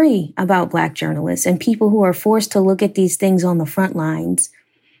 I worry about Black journalists and people who are forced to look at these things on the front lines.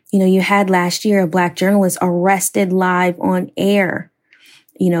 You had last year a Black journalist arrested live on air,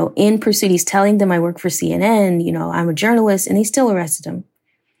 in pursuit. He's telling them I work for CNN, I'm a journalist, and they still arrested him.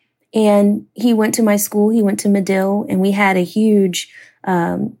 And he went to my school, he went to Medill, and we had a huge,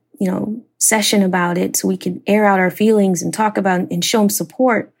 session about it so we could air out our feelings and talk about and show him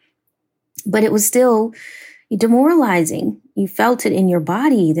support. But it was still demoralizing. You felt it in your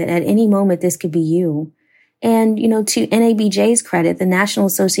body that at any moment this could be you. And, to NABJ's credit, the National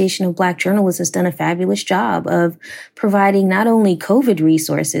Association of Black Journalists has done a fabulous job of providing not only COVID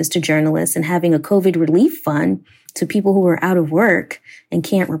resources to journalists and having a COVID relief fund to people who are out of work and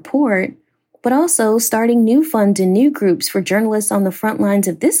can't report, but also starting new funds and new groups for journalists on the front lines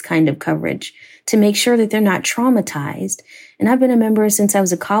of this kind of coverage to make sure that they're not traumatized. And I've been a member since I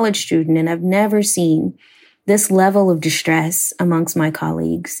was a college student, and I've never seen this level of distress amongst my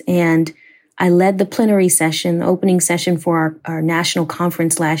colleagues. And I led the plenary session, the opening session for our national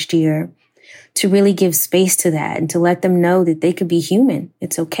conference last year, to really give space to that and to let them know that they could be human.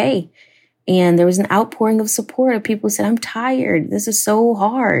 It's okay. And there was an outpouring of support of people who said, I'm tired. This is so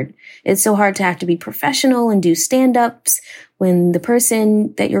hard. It's so hard to have to be professional and do stand-ups when the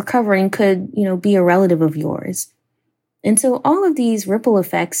person that you're covering could, be a relative of yours. And so all of these ripple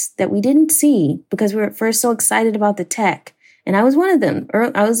effects that we didn't see because we were at first so excited about the tech. And I was one of them.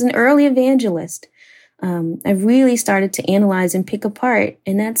 I was an early evangelist. I really started to analyze and pick apart.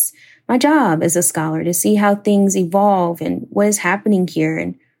 And that's my job as a scholar, to see how things evolve and what is happening here.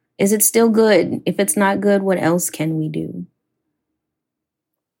 And is it still good? If it's not good, what else can we do?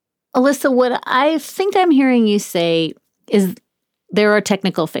 Alyssa, what I think I'm hearing you say is there are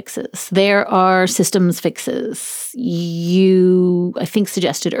technical fixes. There are systems fixes. You, I think,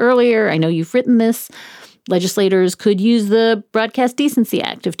 suggested earlier, I know you've written this, legislators could use the Broadcast Decency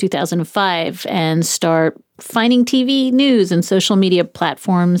Act of 2005 and start finding TV news and social media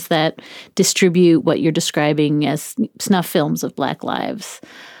platforms that distribute what you're describing as snuff films of Black lives.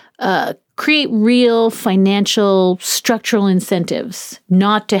 Create real financial structural incentives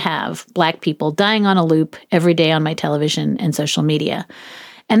not to have Black people dying on a loop every day on my television and social media.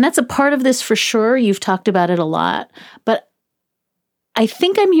 And that's a part of this for sure. You've talked about it a lot. But I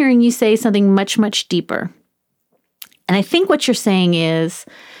think I'm hearing you say something much, much deeper. And I think what you're saying is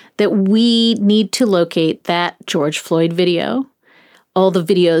that we need to locate that George Floyd video, all the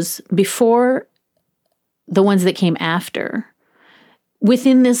videos before, the ones that came after,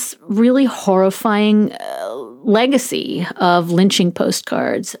 within this really horrifying legacy of lynching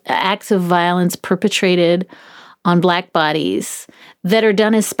postcards, acts of violence perpetrated on Black bodies that are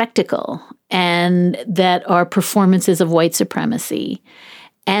done as spectacle and that are performances of white supremacy,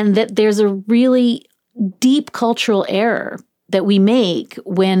 and that there's a really deep cultural error that we make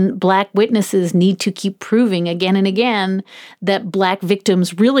when Black witnesses need to keep proving again and again that Black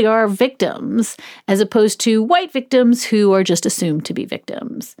victims really are victims, as opposed to white victims who are just assumed to be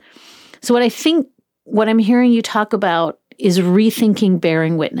victims. So what I'm hearing you talk about is rethinking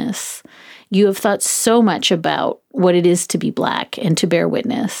bearing witness. You have thought so much about what it is to be Black and to bear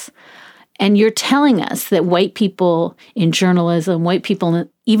witness. And you're telling us that white people in journalism, white people in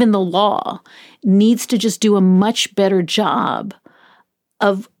even the law, needs to just do a much better job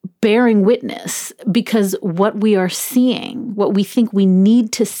of bearing witness, because what we are seeing, what we think we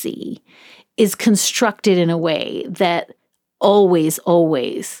need to see, is constructed in a way that always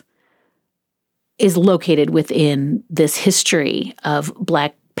is located within this history of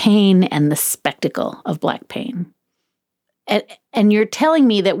Black pain and the spectacle of Black pain. And you're telling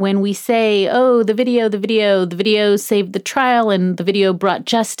me that when we say, oh, the video saved the trial and the video brought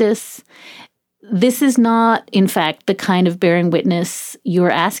justice, this is not, in fact, the kind of bearing witness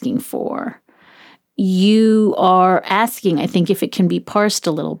you're asking for. You are asking, I think, if it can be parsed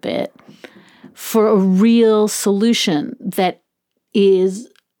a little bit, for a real solution that is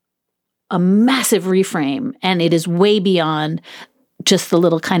a massive reframe, and it is way beyond just the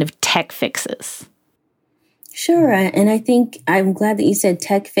little kind of tech fixes. Sure. And I think I'm glad that you said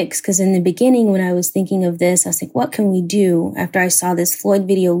tech fix, because in the beginning, when I was thinking of this, I was like, what can we do? After I saw this Floyd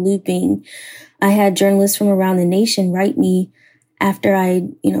video looping, I had journalists from around the nation write me after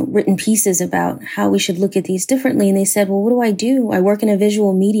I'd, written pieces about how we should look at these differently. And they said, well, what do I do? I work in a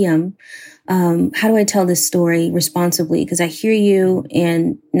visual medium. How do I tell this story responsibly? Because I hear you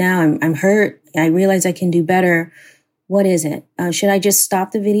and now I'm hurt. I realize I can do better. What is it? Should I just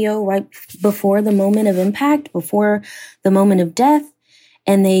stop the video right before the moment of impact, before the moment of death?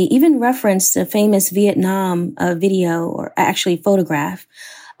 And they even referenced a famous Vietnam video, or actually photograph,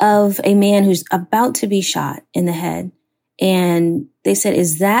 of a man who's about to be shot in the head. And they said,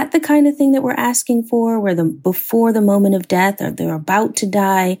 is that the kind of thing that we're asking for, where before the moment of death, or they're about to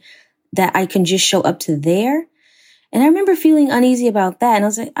die, that I can just show up to there? And I remember feeling uneasy about that. And I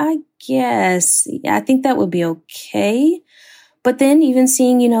was like, I guess, I think that would be okay. But then even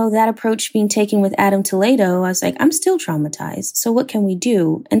seeing, that approach being taken with Adam Toledo, I was like, I'm still traumatized. So what can we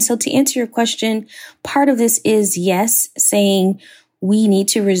do? And so to answer your question, part of this is, yes, saying we need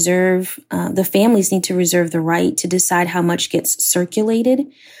to reserve, the families need to reserve the right to decide how much gets circulated.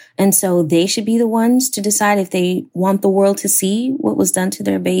 And so they should be the ones to decide if they want the world to see what was done to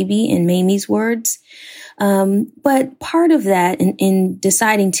their baby, in Mamie's words. But part of that in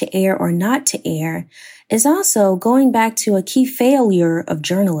deciding to air or not to air is also going back to a key failure of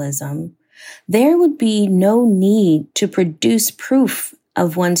journalism. There would be no need to produce proof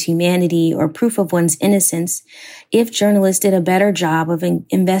of one's humanity or proof of one's innocence if journalists did a better job of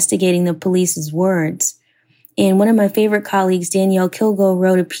investigating the police's words. And one of my favorite colleagues, Danielle Kilgo,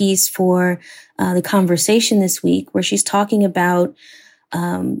 wrote a piece for The Conversation this week, where she's talking about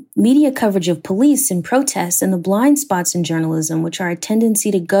media coverage of police and protests and the blind spots in journalism, which are a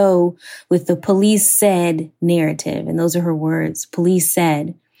tendency to go with the police said narrative. And those are her words, police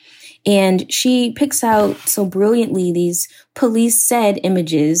said. And she picks out so brilliantly these police said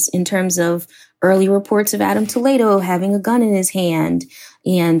images in terms of early reports of Adam Toledo having a gun in his hand,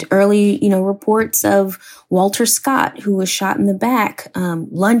 and early, reports of Walter Scott, who was shot in the back,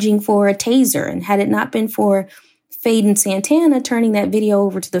 lunging for a taser. And had it not been for Fade and Santana turning that video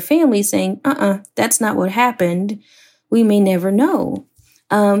over to the family saying, that's not what happened, we may never know.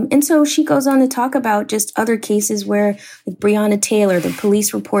 And so she goes on to talk about just other cases where, like Breonna Taylor, the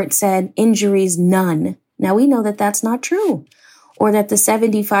police report said injuries, none. Now we know that that's not true. Or that the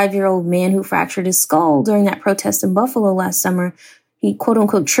 75-year-old man who fractured his skull during that protest in Buffalo last summer, he quote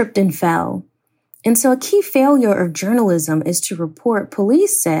unquote tripped and fell. And so a key failure of journalism is to report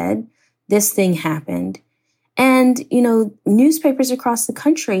police said this thing happened. And, newspapers across the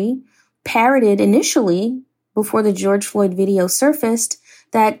country parroted initially, before the George Floyd video surfaced,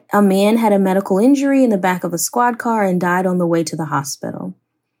 that a man had a medical injury in the back of a squad car and died on the way to the hospital.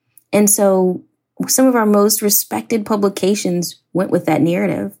 And so some of our most respected publications went with that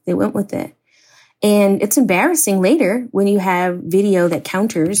narrative. They went with it. And it's embarrassing later when you have video that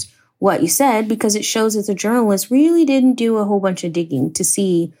counters what you said, because it shows that the journalist really didn't do a whole bunch of digging to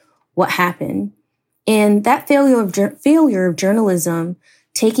see what happened. And that failure of journalism,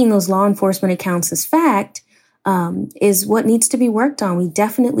 taking those law enforcement accounts as fact, is what needs to be worked on. We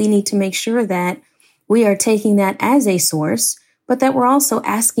definitely need to make sure that we are taking that as a source, but that we're also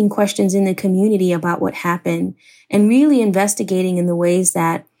asking questions in the community about what happened and really investigating in the ways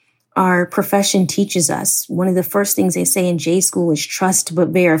that our profession teaches us. One of the first things they say in J school is trust but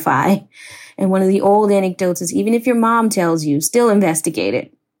verify. And one of the old anecdotes is even if your mom tells you, still investigate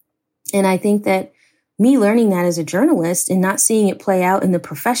it. And I think that me learning that as a journalist and not seeing it play out in the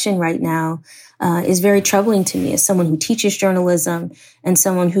profession right now is very troubling to me as someone who teaches journalism and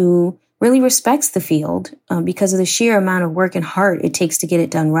someone who really respects the field because of the sheer amount of work and heart it takes to get it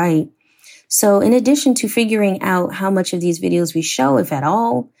done right. So in addition to figuring out how much of these videos we show, if at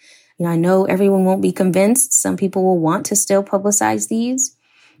all, I know everyone won't be convinced. Some people will want to still publicize these.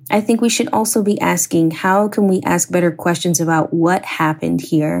 I think we should also be asking, how can we ask better questions about what happened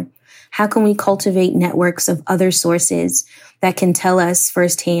here? How can we cultivate networks of other sources that can tell us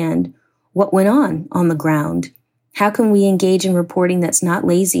firsthand what went on the ground? How can we engage in reporting that's not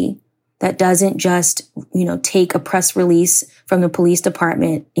lazy, that doesn't just, take a press release from the police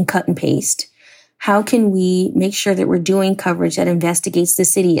department and cut and paste? How can we make sure that we're doing coverage that investigates the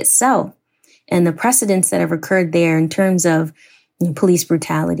city itself and the precedents that have occurred there in terms of police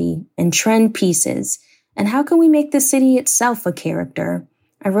brutality and trend pieces? And how can we make the city itself a character?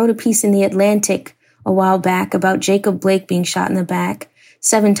 I wrote a piece in The Atlantic a while back about Jacob Blake being shot in the back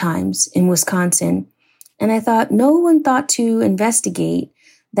 7 times in Wisconsin. And I thought no one thought to investigate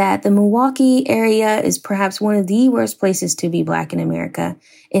that the Milwaukee area is perhaps one of the worst places to be Black in America.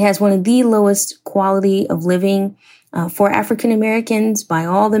 It has one of the lowest quality of living for African Americans by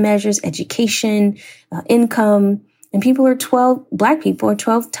all the measures, education, income, and Black people are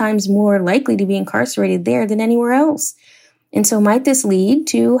 12 times more likely to be incarcerated there than anywhere else. And so might this lead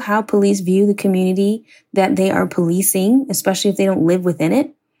to how police view the community that they are policing, especially if they don't live within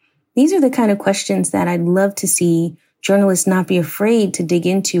it? These are the kind of questions that I'd love to see journalists not be afraid to dig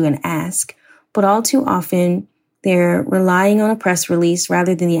into and ask, but all too often they're relying on a press release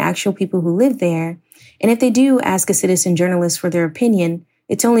rather than the actual people who live there. And if they do ask a citizen journalist for their opinion,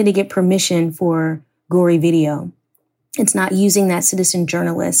 it's only to get permission for gory video. It's not using that citizen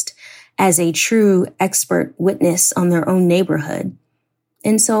journalist as a true expert witness on their own neighborhood.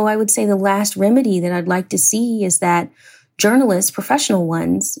 And so I would say the last remedy that I'd like to see is that journalists, professional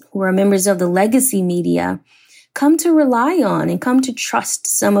ones who are members of the legacy media, come to rely on and come to trust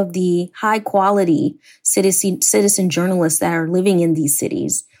some of the high quality citizen journalists that are living in these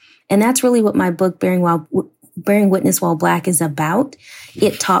cities. And that's really what my book, Bearing Witness While Black, is about.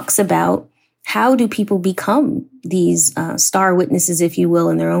 It talks about how do people become these star witnesses, if you will,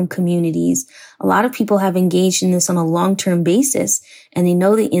 in their own communities. A lot of people have engaged in this on a long-term basis, and they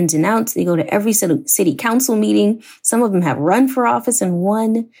know the ins and outs. They go to every city council meeting. Some of them have run for office and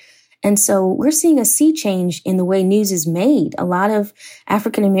won. And so we're seeing a sea change in the way news is made. A lot of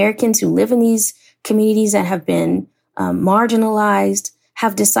African Americans who live in these communities that have been marginalized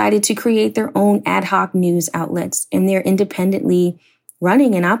have decided to create their own ad hoc news outlets, and they're independently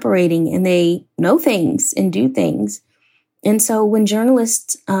running and operating, and they know things and do things. And so when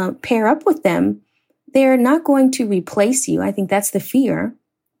journalists pair up with them, they're not going to replace you. I think that's the fear.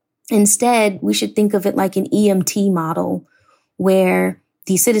 Instead, we should think of it like an EMT model where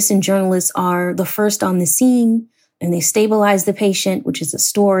the citizen journalists are the first on the scene and they stabilize the patient, which is a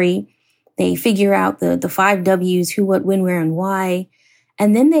story. They figure out the 5 W's, who, what, when, where, and why.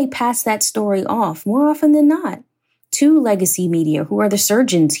 And then they pass that story off more often than not to legacy media, who are the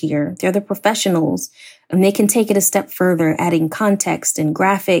surgeons here. They're the professionals, and they can take it a step further, adding context and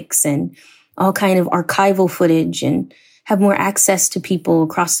graphics and all kind of archival footage and have more access to people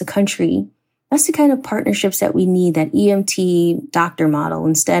across the country. That's the kind of partnerships that we need, that EMT doctor model,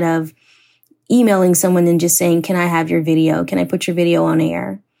 instead of emailing someone and just saying, can I have your video? Can I put your video on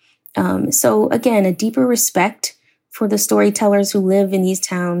air? So again, a deeper respect for the storytellers who live in these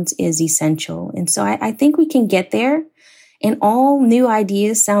towns is essential. And so I think we can get there. And all new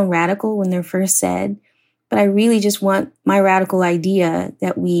ideas sound radical when they're first said. But I really just want my radical idea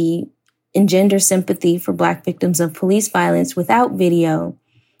that we engender sympathy for Black victims of police violence without video,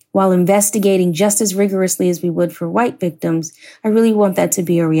 while investigating just as rigorously as we would for white victims. I really want that to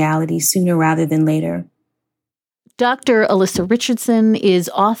be a reality sooner rather than later. Dr. Alyssa Richardson is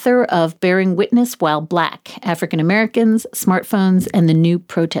author of Bearing Witness While Black, African Americans, Smartphones, and the New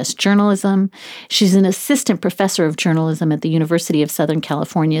Protest Journalism. She's an assistant professor of journalism at the University of Southern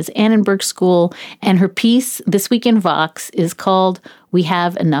California's Annenberg School, and her piece this week in Vox is called We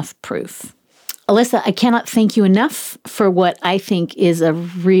Have Enough Proof. Alyssa, I cannot thank you enough for what I think is a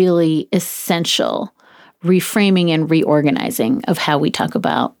really essential reframing and reorganizing of how we talk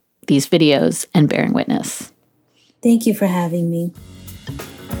about these videos and bearing witness. Thank you for having me.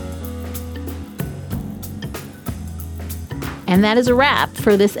 And that is a wrap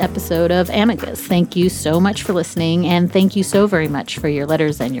for this episode of Amicus. Thank you so much for listening, and thank you so very much for your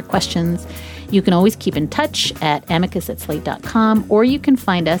letters and your questions. You can always keep in touch at amicus@slate.com, or you can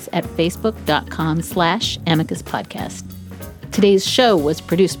find us at facebook.com/amicuspodcast. Today's show was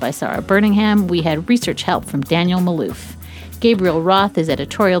produced by Sarah Birmingham. We had research help from Daniel Malouf. Gabriel Roth is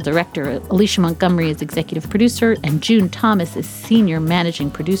editorial director, Alicia Montgomery is executive producer, and June Thomas is senior managing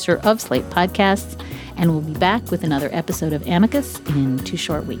producer of Slate Podcasts. And we'll be back with another episode of Amicus in 2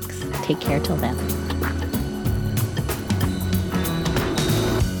 short weeks. Take care till then.